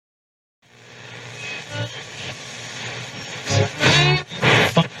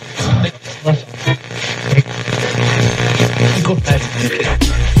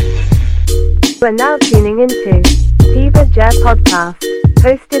into Kerja podcast,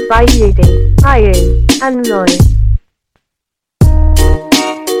 hosted by Yudi, Ayun, and Loy.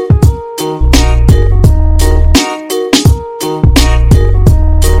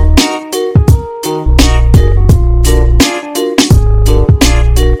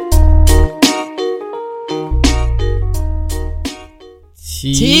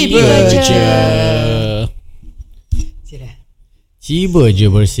 Ciba je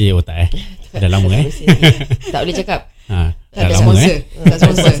bersih otak Dah lama Tak boleh cakap. Dah lama Tak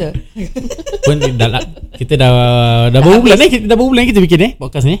sponsor. Pun kita dah berapa bulan kita dah berapa bulan kita bikin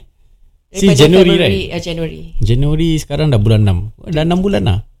podcast ni? Si Januari right? Januari sekarang dah bulan 6. Dah 6 bulan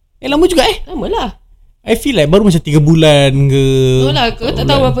lah. Lama juga Lama lah. I feel like baru macam 3 bulan ke. No lah, kau tak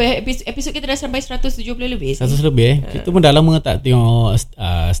tahu berapa episod kita dah sampai 170 lebih. 100 lebih Kita pun dah lama tak tengok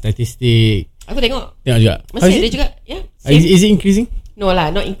statistik. Aku tengok juga. masih ada juga. Is it increasing? No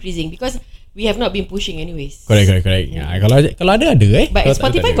lah, not increasing because we have not been pushing anyways. Correct. Kalau ada But kalau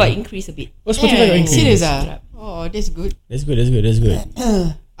Spotify tak got increase a bit. Spotify got increase. Serious ah? Oh, that's good. That's good.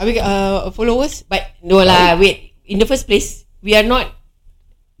 Are we followers? But no lah, wait. In the first place, we are not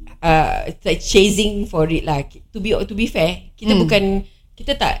like chasing for it lah. To be fair, kita bukan,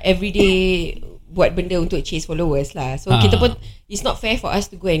 kita tak everyday buat benda untuk chase followers lah. So kita pun, it's not fair for us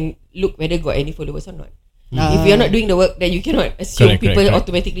to go and look whether got any followers or not. If you're not doing the work, then you cannot assume people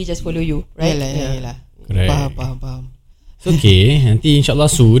automatically just follow you, right? Yalah. Faham. It's okay. Nanti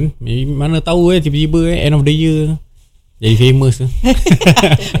insyaAllah soon, maybe mana tahu tiba-tiba end of the year jadi famous.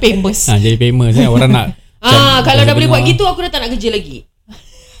 Famous. Jadi famous orang nak. Kalau dah boleh buat gitu, aku dah tak nak kerja lagi.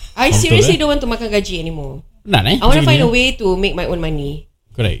 I seriously don't want to makan gaji anymore. I want to find a way to make my own money.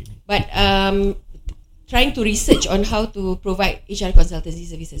 Correct. But trying to research on how to provide HR consultancy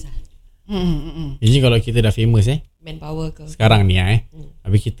services lah. Jadi kalau kita dah famous manpower ke sekarang ni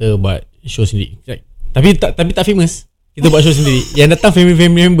habis kita buat show sendiri, tapi tak famous, kita buat show sendiri yang datang family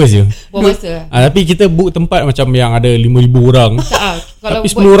members je buat masa tapi kita book tempat macam yang ada 5,000 orang kalau tapi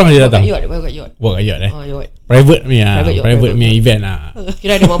 10 orang je datang buat kat yacht private event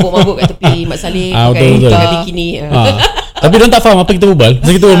kira ada mabuk-mabuk kat tepi Mat Saleh pakai bikini tapi diorang tak faham apa kita berbual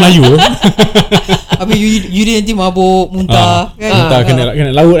pasal kita orang Melayu. Habis you nanti mabuk, muntah kan? Muntah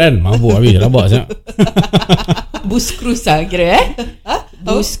kena laut kan. Mabuk habis rabak sangat. Bus cruise lah kira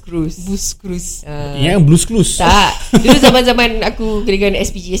Bus cruise. Ingat blues cruise? Tak. Dulu zaman-zaman aku kira dengan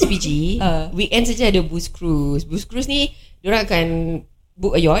SPG weekend saja ada bus cruise. Bus cruise ni diorang akan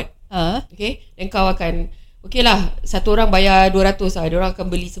book a yacht. Okay. Dan kau akan okay lah, satu orang bayar 200 lah. Diorang akan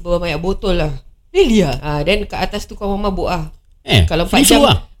beli sebuah banyak botol lah. Really lah? Dan ke atas tu kau mabuk lah. Kalau 4 free jam flow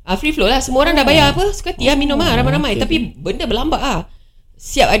lah. Free flow lah. Semua orang dah bayar apa sekali minum lah ramai-ramai. Tapi benda berlambak lah.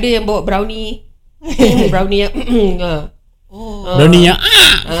 Siap ada yang bawa brownie. Brownie yang brownie yang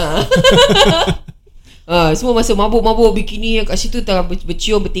semua masa mabuk-mabuk bikini kat situ tengah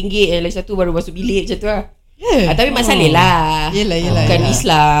bercium bertinggik. Lagi satu baru masuk bilik macam tu lah. Tapi Mak Saleh lah. Yelah. Bukan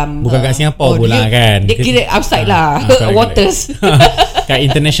Islam. Bukan kat Singapore pula kan. Dia kira outside lah. Waters. Kat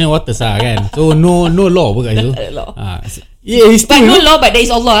international waters lah kan. So no law pun kat situ. It's but no law, but there is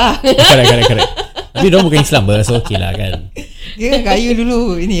Allah lah. Correct. Tapi diorang bukan Islam so okay lah kan. Dia kaya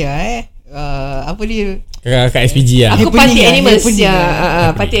dulu ini apa dia kat SPG lah. Aku party animals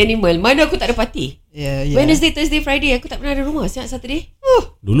party animal. Mana aku tak ada party. Wednesday, Thursday, Friday aku tak pernah ada rumah. Siap Saturday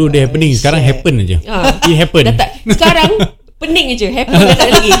dulu dia happening. Sekarang happen je. It happen. Sekarang pening je. Happen dah tak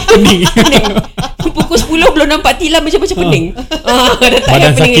ada lagi. Pening. Pukul 10 belum nampak tilam macam pening.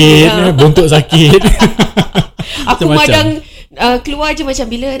 Badan sakit, bontot sakit. Aku madang keluar je macam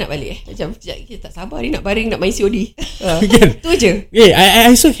bila nak balik macam kita tak sabar ni nak baring nak main COD. Tu je.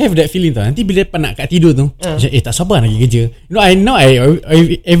 I also have that feeling tau. Nanti bila nak kat tidur tu macam tak sabar nak pergi kerja. I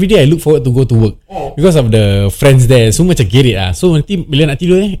every day I look forward to go to work because of the friends there. Semua macam gerit lah. So nanti bila nak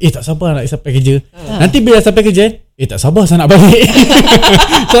tidur tak sabar nak sampai kerja. Nanti bila sampai kerja tak sabar saya nak balik.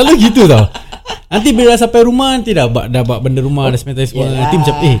 Selalu gitu tau. Nanti bila sampai rumah nanti dah buat benda rumah dah semua nanti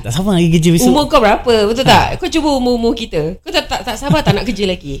macam tak sabar lagi kerja besok. Umur kau berapa? Betul tak? Kau cuba umur kita. Kau tak sabar tak nak kerja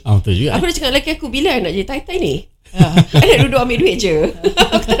lagi. Betul juga. Aku dah cakap lelaki aku bila nak jadi tai-tai ni. I nak duduk ambil duit je.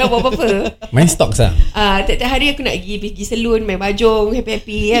 Aku tak nak buat apa-apa. Main stocks lah. Tiap-tiap hari aku nak pergi salon, main bajong,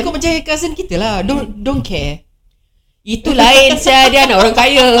 happy-happy kan. Kau macam cousin kita lah. Don't care. Itu lain saya. Dia anak orang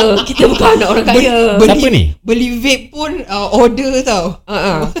kaya. Kita bukan anak orang kaya. Siapa ni? Beli vape pun order tau.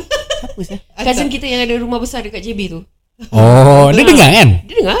 Siapa sah? Cousin kita yang ada rumah besar dekat JB tu. Dia dengar kan?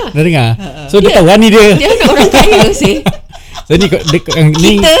 Dia dengar. So dia tahu ni dia anak orang kaya sih. So ni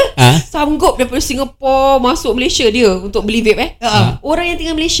kita sanggup daripada Singapore masuk Malaysia dia untuk beli vape Orang yang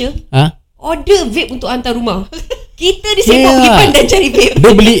tinggal Malaysia order vape untuk hantar rumah. Kita di Singapore pergi pandan cari vape.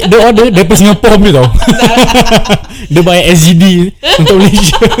 Dia order daripada Singapore punya tau. Dia bayar SGD untuk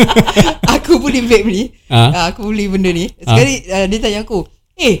Malaysia. Aku beli vape ni. Aku beli benda ni. Sekali dia tanya aku,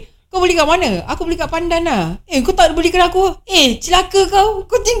 kau beli kat mana? Aku beli kat Pandan lah. Kau tak beli kat aku? Celaka kau.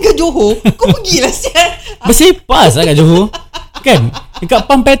 Kau tinggal Johor. Kau pergilah sial. Bersepas lah kat Johor. Kan? Dekat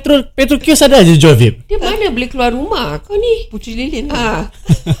pump petrol kios ada je jual vape. Dia mana boleh keluar rumah? Kau ni Puteri Lilin.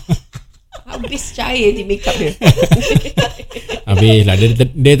 habis cair di makeup dia. Habis lah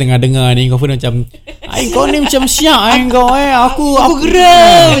dia tengah dengar ni. Kau pun macam, kau ni macam siap kau Aku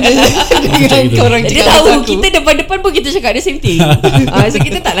geram je. Korang Dia cakap tahu pasal aku. kita depan-depan pun kita cakap the same thing. So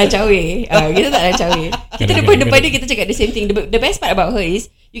kita taklah cawe. Kita taklah cawe. Kita depan-depan dia kita cakap the same thing. The best part about her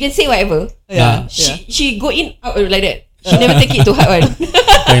is you can say whatever. She go in out like that. She never take it to heart one.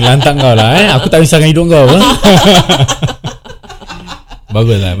 Yang lantak kau lah Aku tak risau dengan hidup kau.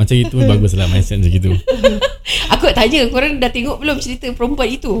 Bagus lah. Macam itu bagus lah mindset macam itu. Aku tanya, korang dah tengok belum cerita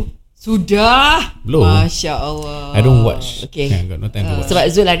perempuan itu? Sudah. Belum. Masya Allah. I don't watch. Okay. I got no time to watch. Sebab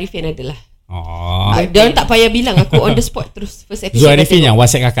Zul Arifin adalah. Oh. Dia orang tak payah bilang. Aku on the spot terus first episode. Zul Arifin yang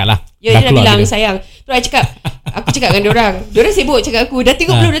WhatsApp kakak lah. Ya, dia dah keluar bilang kita. sayang. Terus I cakap, aku cakap dengan diorang. Diorang sibuk cakap aku, dah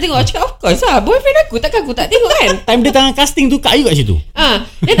tengok belum? Dah tengok. Aku cakap of course lah, boyfriend aku. Takkan aku tak tengok kan? Time dia tengah casting tu Kak Ayu kat situ.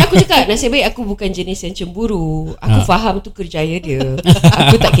 Dan aku cakap, nasib baik aku bukan jenis yang cemburu. Aku faham tu kerjaya dia.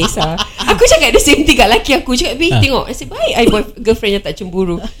 Aku tak kisah. Aku cakap the same thing kat laki aku. Cakap, tengok, nasib baik I girlfriend yang tak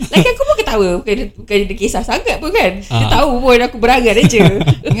cemburu. Laki aku pun ketawa. Bukan dia kisah sangat pun kan. Dia tahu pun aku berangan aja.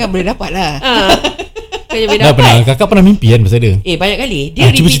 Ingat boleh dapat lah. Kakak pernah mimpi kan pasal dia? Banyak kali. Dia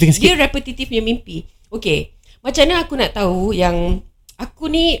cuba ceritakan sikit. dia repetitif punya mimpi. Okay, macam mana aku nak tahu yang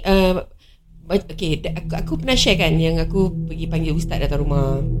aku ni aku pernah share kan yang aku pergi panggil ustaz datang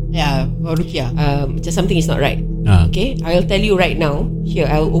rumah. Ya, Rukia. Macam something is not right. Okay, I'll tell you right now. Here,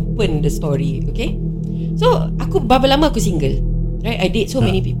 I'll open the story. Okay, so aku berapa lama aku single, right? I date so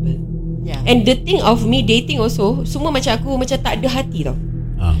many people. Yeah. And the thing of me dating also, semua macam aku macam tak ada hati tau.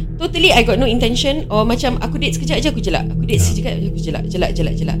 Totally I got no intention. Or macam aku date sekejap je aku jelak. Aku date sekejap je aku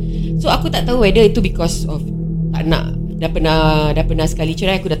jelak. So aku tak tahu whether itu because of tak nak, dah pernah sekali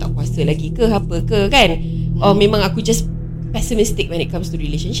cerai, aku dah tak kuasa lagi ke apa ke kan. Or memang aku just pessimistic when it comes to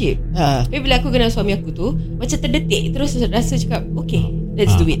relationship. Tapi bila aku kenal suami aku tu, macam terdetik terus rasa cakap okay,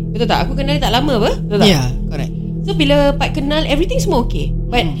 let's do it. Betul tak? Aku kenal dia tak lama apa? Betul tak? Yeah, correct. So bila part kenal, everything semua okay.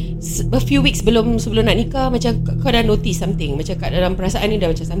 But a few weeks sebelum nak nikah, macam kau dah notice something. Macam kat dalam perasaan ni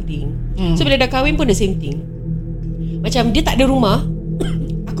dah macam something. So bila dah kahwin pun the same thing. Macam dia tak ada rumah,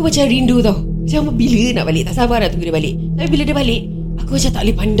 aku macam rindu tau. Macam bila nak balik, tak sabar nak tunggu dia balik. Tapi bila dia balik, aku macam tak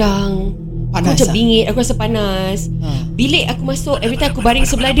boleh pandang. Aku macam bingit, aku rasa panas. Bilik aku masuk, every time aku baring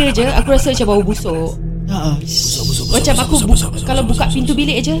sebelah dia je, aku rasa macam bau busuk. Macam aku kalau buka pintu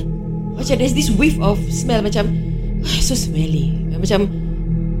bilik je, macam there's this whiff of smell. Macam so smelly. Macam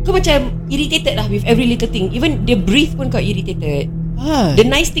kau macam irritated lah with every little thing. Even dia breathe pun kau irritated. The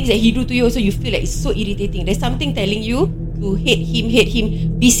nice things that he do to you also, you feel like it's so irritating. There's something telling you to hate him.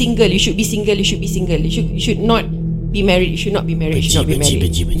 Be single. You should be single. You should not be married. You should not be married. You should not be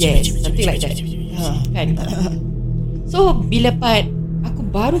married. Yes, something like that. Kan? So bila part aku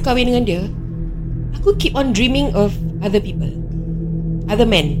baru kahwin dengan dia, aku keep on dreaming of other people, other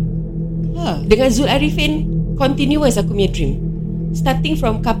men. Dengan Zul Arifin, continuous aku punya dream. Starting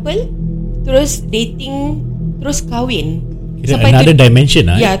from couple, terus dating, terus kahwin. Sampai another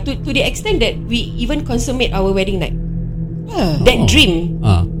dimension lah. Yeah, to the extent that we even consummate our wedding night. That dream,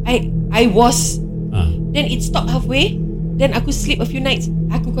 I was. Then it stopped halfway. Then aku sleep a few nights,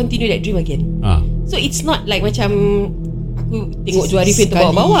 aku continue that dream again. So it's not like macam aku tengok Zul Arifin tu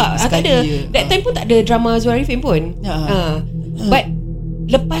bawa-bawa. Tak ada. That time pun tak ada drama Zul Arifin pun. But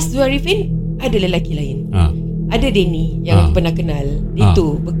lepas Zul Arifin, ada lelaki lain. Ada Denny yang aku pernah kenal. Dia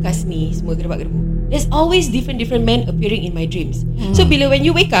tu bekas ni semua gerbak-gerbu. There's always different men appearing in my dreams. So bila when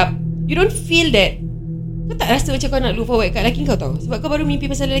you wake up, you don't feel that, kau tak rasa macam kau nak look forward kat lelaki kau tau. Sebab kau baru mimpi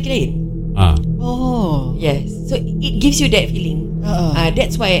pasal lelaki lain. Yes. So it gives you that feeling.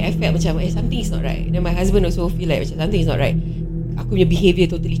 That's why I felt macam something is not right. Then my husband also feel like macam something is not right. Aku punya behaviour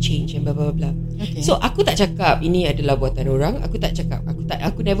totally change and blah blah blah. So aku tak cakap ini adalah buatan orang. Aku tak cakap.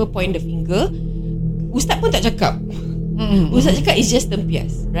 Aku never point the finger. Ustaz pun tak cakap. Ustaz cakap it's just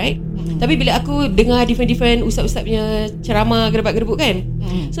tempias, right? Tapi bila aku dengar different ustaz-ustaz punya ceramah gerbak-gerbuk kan,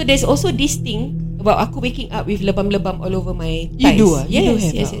 so there's also this thing about aku waking up with lebam-lebam all over my thighs. You do ah?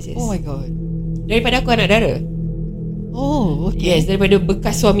 Yes. Oh my god. Daripada aku anak dara. Oh, okay. Yes, daripada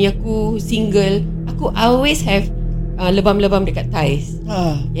bekas suami aku single, aku always have lebam-lebam dekat thighs.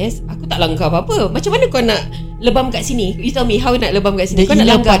 Yes, aku tak langgar apa-apa. Macam mana kau nak lebam kat sini? You tell me how nak lebam kat sini. Kau nak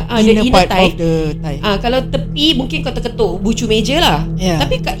langgar the inner part thigh. of the thigh. Kalau tepi mungkin kau terketuk bucu meja lah.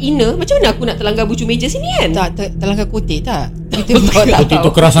 Tapi kat inner, macam mana aku nak terlanggar bucu meja sini kan? Tak terlanggar kotik tak? Betul, tak Kotik tahu.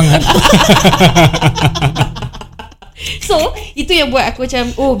 tu keras sangat. So itu yang buat aku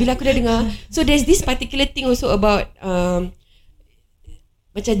macam, oh, bila aku dah dengar. So there's this particular thing also about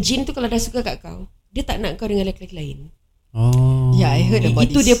macam jin tu kalau dah suka kat kau, dia tak nak kau dengan lelaki lain. Yeah, I heard about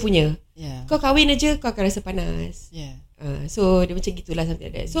Itu this. dia punya. Yeah. Kau kahwin aja kau akan rasa panas. Yeah. So dia macam gitulah,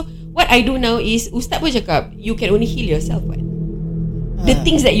 something like that. So what I do now is, Ustaz pun cakap, you can only heal yourself, what? The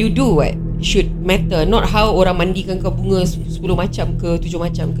things that you do, what, should matter. Not how orang mandikan kau bunga 10 macam ke 7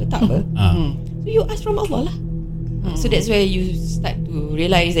 macam ke. Tak apa. So you ask from Allah lah. So that's where you start to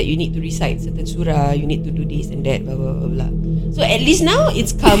realise that you need to recite certain surah, you need to do this and that, blah blah blah, blah. So at least now it's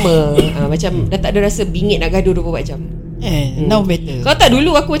calmer. Macam dah tak ada rasa bingit nak gaduh 24 jam. Now better. Kau tak,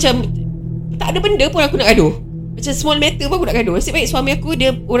 dulu aku macam tak ada benda pun aku nak gaduh. Macam small matter pun aku nak gaduh. Nasib baik suami aku dia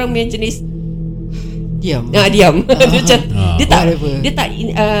orang yang jenis Diam. diam. Dia macam dia tak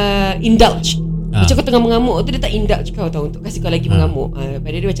indulge. Macam kau tengah mengamuk tu, dia tak indulge kau tahu untuk kasih kau lagi mengamuk.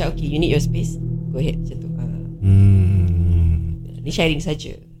 Pada dia macam, okay, you need your space, go ahead, macam tu. Ni sharing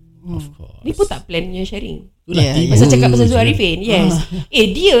saja. Of course. Ni pun tak plan punya sharing. Yeah, Pasal cakap pasal Zuharifin. Yes.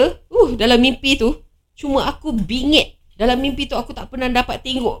 Dia dalam mimpi tu, cuma aku bingit. Dalam mimpi tu aku tak pernah dapat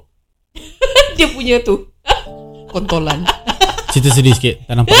tengok dia punya tu Kontolan. Cerita sedih sikit,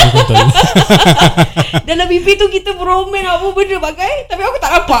 tak nampak kontol. Dalam mimpi tu kita beromen apa benda bagai, tapi aku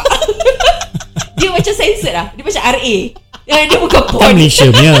tak nampak. Dia macam censored lah. Dia macam RA. Dia bukan porn. Kan Malaysia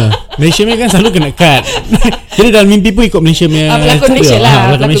punya kan selalu kena cut. Jadi dalam mimpi pun ikut Malaysia punya pelakon Malaysia lah.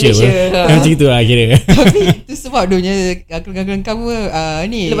 Pelakon Malaysia. Macam itu lah kira. Tapi tu sebab dia punya kelengkang kamu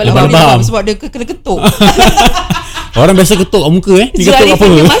ni Lebam-lebam. sebab dia kena ketuk. Orang biasa ketuk kat muka ni ketuk Zuharifin apa?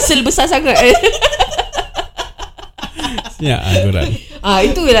 punya muscle besar sangat. Ya, akurat.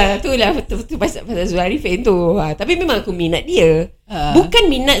 Itulah betul pasal Zuharifin tu. Tapi memang aku minat dia. Bukan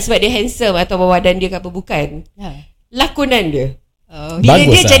minat sebab dia handsome atau badan dia ke apa, bukan. Lakonan dia. Bila Bagus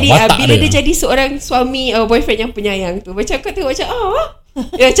dia lah, jadi watak bila dia. dia jadi seorang suami boyfriend yang penyayang tu, macam kau tengok macam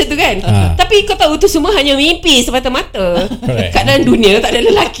macam tu kan. Tapi kau tahu tu semua hanya mimpi semata-mata. Correct. Kat dalam dunia tak ada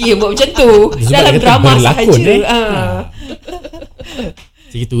lelaki yang buat macam tu. Sebab Dalam dia kata drama berlakon, sahaja.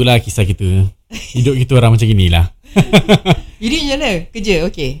 Macam itulah kisah kita. Hidup kita orang macam inilah. Jadi macam mana kerja?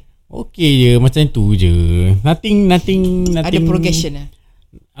 Okay. Okay je, macam tu je. Nothing. Ada progression lah.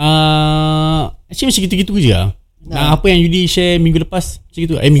 Actually macam gitu-gitu je lah. Apa yang Yudi share minggu lepas macam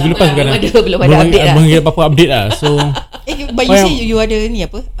gitu. Minggu lepas bukan belum ada update lah. Belum ada apa-apa update lah. So But you say you ada ni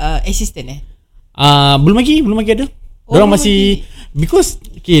apa? Assistant belum lagi ada. Diorang masih because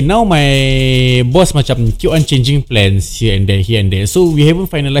okay, now my boss macam keep on changing plans here and there. So we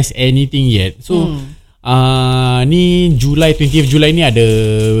haven't finalized anything yet. So ni 20th July ni ada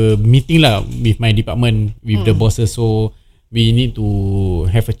meeting lah with my department, with the bosses. So we need to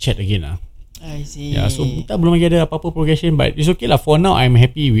have a chat again lah. I see. Yeah, so kita belum lagi ada apa-apa progression, but it's okay lah. For now, I'm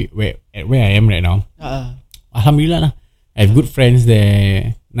happy with where I am right now. Alhamdulillah lah. I have good friends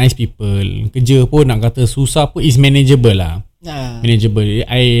there, nice people. Kerja pun nak kata susah pun is manageable lah. Manageable.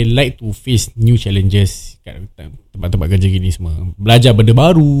 I like to face new challenges kat tempat-tempat kerja gini semua. Belajar benda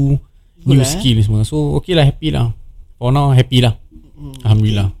baru, new skill semua. So okay lah, happy lah. For now, happy lah.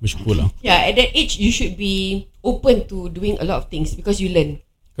 Alhamdulillah, bersyukur lah. Yeah, at that age you should be open to doing a lot of things because you learn.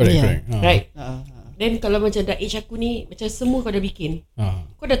 Correct. Right. Then kalau macam dah age aku ni, macam semua kau dah bikin.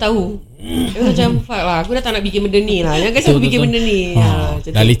 Kau dah tahu. Dia macam fuck lah, aku dah tak nak bikin benda ni lah. Jangan kasi aku bikin benda ni.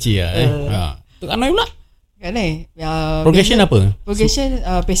 Dah leceh lah. Untuk Anoi pula Kan progression apa? Progression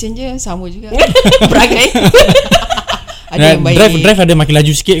passenger sama juga. Berangai. Ada yang baik. Drive ada makin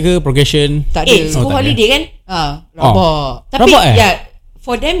laju sikit ke progression? Tak ada. School tak ada. holiday kan. Rabak. Tapi Rabak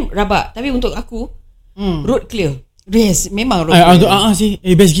for them rabak. Tapi untuk aku road clear. Yes, memang road. Sih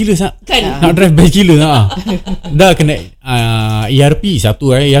best gila sah. Kan? Nak drive best gila Dah kena ERP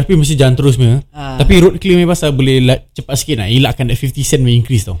satu ERP mesti jalan terus punya. Tapi road clear ni pasal boleh cepat sikit nak elakkan that 50 cent punya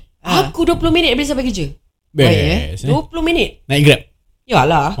increase tau. Aku 20 minit boleh sampai kerja. Best 20 minit. naik Grab.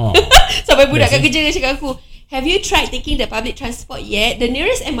 Yalah. Sampai budak kat kerja dia cakap aku, have you tried taking the public transport yet? The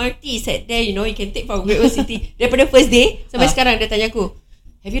nearest MRT is at there, you know, you can take from Great World City. Daripada first day sampai sekarang dia tanya aku,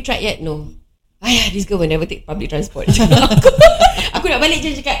 have you tried yet? No. This girl will never take public transport. Aku nak balik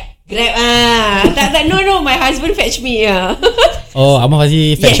je cakap Grab tak no my husband fetch me Abang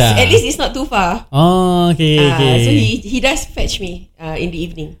Fazi fetch yes, at least it's not too far. Okay. So he does fetch me in the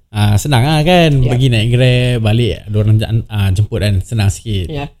evening. Senang lah kan. Pergi naik Grab, balik diorang jemput kan. Senang sikit.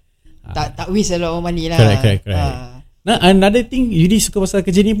 Yeah. Tak waste a lot of money lah. Correct. Nah, another thing Yudi suka pasal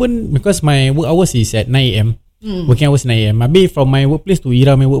kerja ni pun, because my work hours is at 9am. Working hours 9am. Habis from my workplace to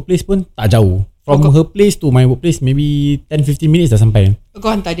Ira my workplace pun tak jauh. From her place to my workplace maybe 10-15 minutes dah sampai. Kau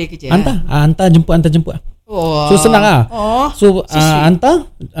hantar dia kerja? Hantar jemput. Oh. So senang lah. So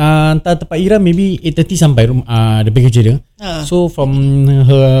hantar tempat Ira maybe 8:30 sampai dia pergi kerja dia. So from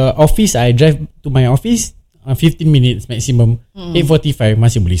her office I drive to my office 15 minutes maximum. 8:45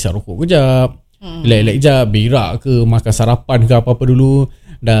 masih boleh isap rokok kejap. Relax kejap, berak ke, makan sarapan ke apa-apa dulu.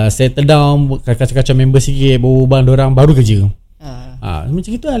 Dah settle down, kacau-kacau member sikit, berbual dorang, baru kerja. Macam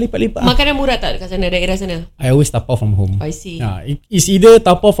gitu lah, lipat-lipat. Makanan murah tak kat sana, daerah sana? I always tapau from home. I see. It's either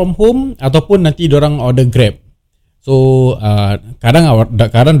tapau from home ataupun nanti dorang order Grab. So kadang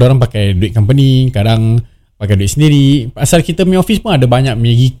dorang pakai duit company, kadang pakai duit sendiri. Pasal kita punya office pun ada banyak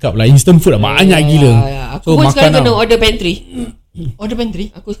Maggi cup lah, instant food lah, banyak gila. Aku pun sekarang kena order pantry. Order pantry?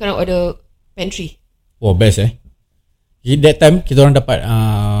 Aku sekarang order pantry. Oh, best that time kita orang dapat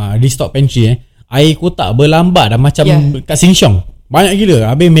restock pantry air kotak berlambat dah macam kat Sheng Siong. Banyak gila.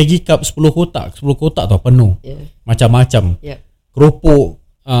 Habis Maggi cup 10 kotak tau penuh. Macam-macam. Keropok,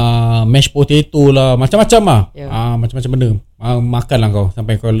 mashed potato lah, macam-macam lah. Macam-macam benda. Makan lah kau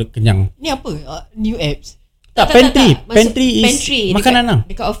sampai kau kenyang. Ni apa? New apps? Tak, pantry is makanan lah.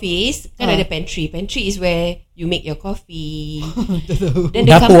 Dekat office kan ada pantry. Pantry is where you make your coffee. Then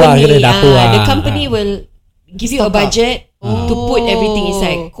the company will give you a budget to put everything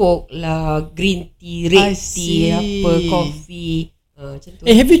inside. Coke lah, green tea, red tea, apa, coffee. Macam tu.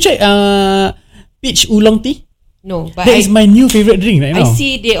 Have you checked peach oolong tea? No, but that is my new favourite drink right now. I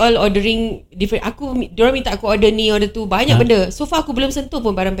see they all ordering different. Diorang minta aku order ni, order tu, banyak benda. So far aku belum sentuh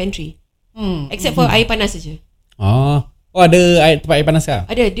pun barang pantry. Except for air panas saja. Ada tempat air panas kah?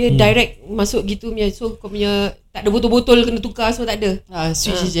 Ada, dia direct masuk gitu punya. So kau punya tak ada botol-botol kena tukar, semua tak ada.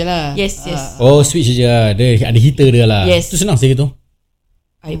 Switch je lah. Yes. Switch je. Dia ada heater dia lah. Yes. Tu senang saya gitu.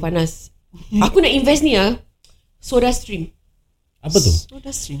 Air panas. Aku nak invest ni Soda Stream. Apa tu?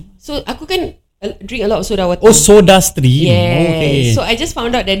 Soda Stream. So aku kan drink a lot of soda water. Oh, Soda Stream. Yes. Okay. So I just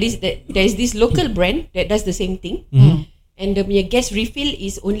found out that there is this local brand that does the same thing. And the punya gas refill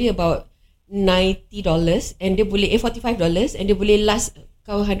is only about $90 and dia boleh $45 and dia boleh last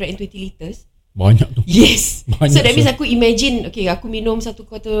kau 120 liters. Banyak tu. Yes. Banyak. So that means aku imagine, okay, aku minum satu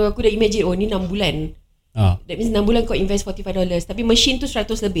quarter, aku dah imagine ni 6 bulan. That means 6 bulan kau invest $45, tapi machine tu 100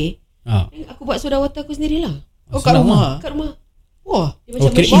 lebih. Aku buat soda water aku sendirilah. Kat rumah. Kat rumah. Wah, dia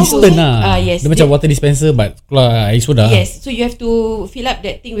macam kira instant lah. Yes, dia macam water dispenser but keluar air soda. Yes, so you have to fill up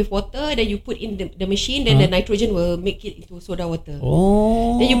that thing with water, then you put in the machine, then the nitrogen will make it into soda water.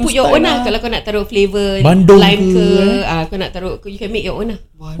 Then you put your own lah. Kalau kau nak taruh flavour Bandung lime ke kau nak taruh, you can make your own lah.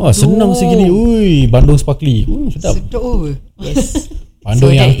 Wah, senang segini. Ui, Bandung sparkly. Sedap. Yes.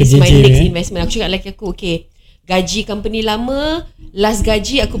 Bandung So yang that is my kerja next investment. Aku cakap lelaki aku, okay, gaji company lama, last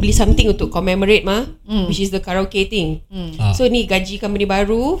gaji aku beli something untuk commemorate which is the karaoke thing. So ni gaji company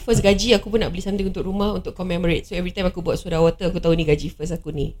baru, first gaji aku pun nak beli something untuk rumah untuk commemorate. So every time aku buat soda water, aku tahu ni gaji first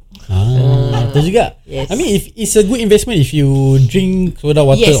aku ni. Betul juga. Yes. I mean, if it's a good investment if you drink soda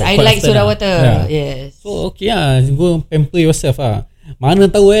water. Yes, I like soda water. Yes. So okay lah, go pamper yourself lah. Mana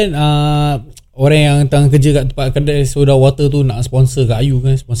tahu orang yang tengah kerja kat tempat kedai soda water tu nak sponsor kat Ayu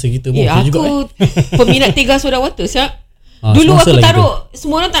kan, sponsor kita pun aku juga peminat 3 soda water siap. Dulu aku taruh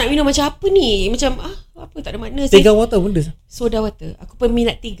semua orang tak nak minum, macam apa ni, macam apa tak ada makna. Tiga water benda. Soda water. Aku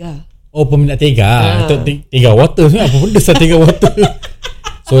peminat 3. Oh, peminat 3. Tiga water sebenarnya apa benda sah 3 water.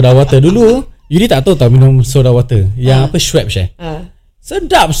 Soda water dulu Yudi tak tahu minum soda water yang apa Schweppes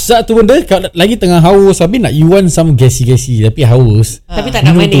sedap satu benda. Lagi tengah haus, habis nak you want some gassy tapi haus, tapi tak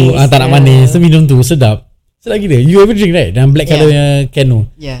nak manis. Tak nak manis. So minum tu sedap gila. You ever drink right? Dalam black colour can tu.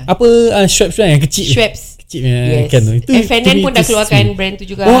 Apa Schweppes yang kecil. Schweppes kecil can tu. Itu FNN pun dah keluarkan brand tu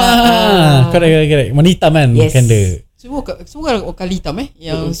juga. Correct. Warna hitam kan can dia. Semua kali hitam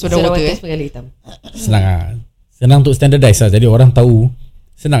yang soda water semua kali hitam. Senang untuk standardize lah. Jadi orang tahu.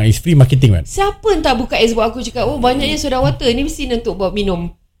 Senang, it's free marketing kan. Siapa entah buka es buat aku cakap, banyaknya soda water ni mesti untuk buat minum.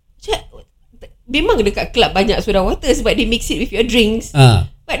 Memang dekat club banyak soda water sebab they mix it with your drinks.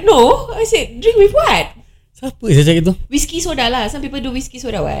 But no, I said drink with what? Siapa saya cakap itu? Whisky soda lah. Some people do whisky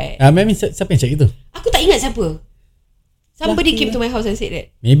soda what? Maybe siapa yang cakap itu? Aku tak ingat siapa. Somebody came to my house and said that.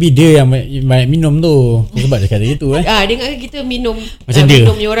 Maybe dia yang banyak minum tu. Sebab dia kata gitu dia ingat kita minum macam dia.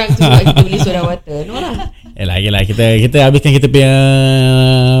 Minumnya orang tu sebab kita beli soda water. No lah. Yelah kita habiskan kita punya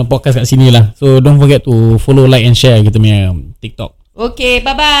podcast kat sini lah. So don't forget to follow, like and share kita punya TikTok. Okay,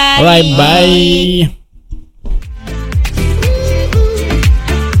 bye-bye. Alright, bye.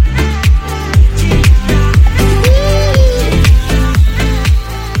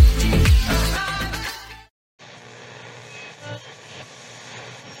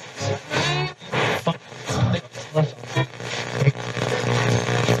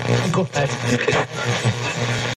 Go ahead.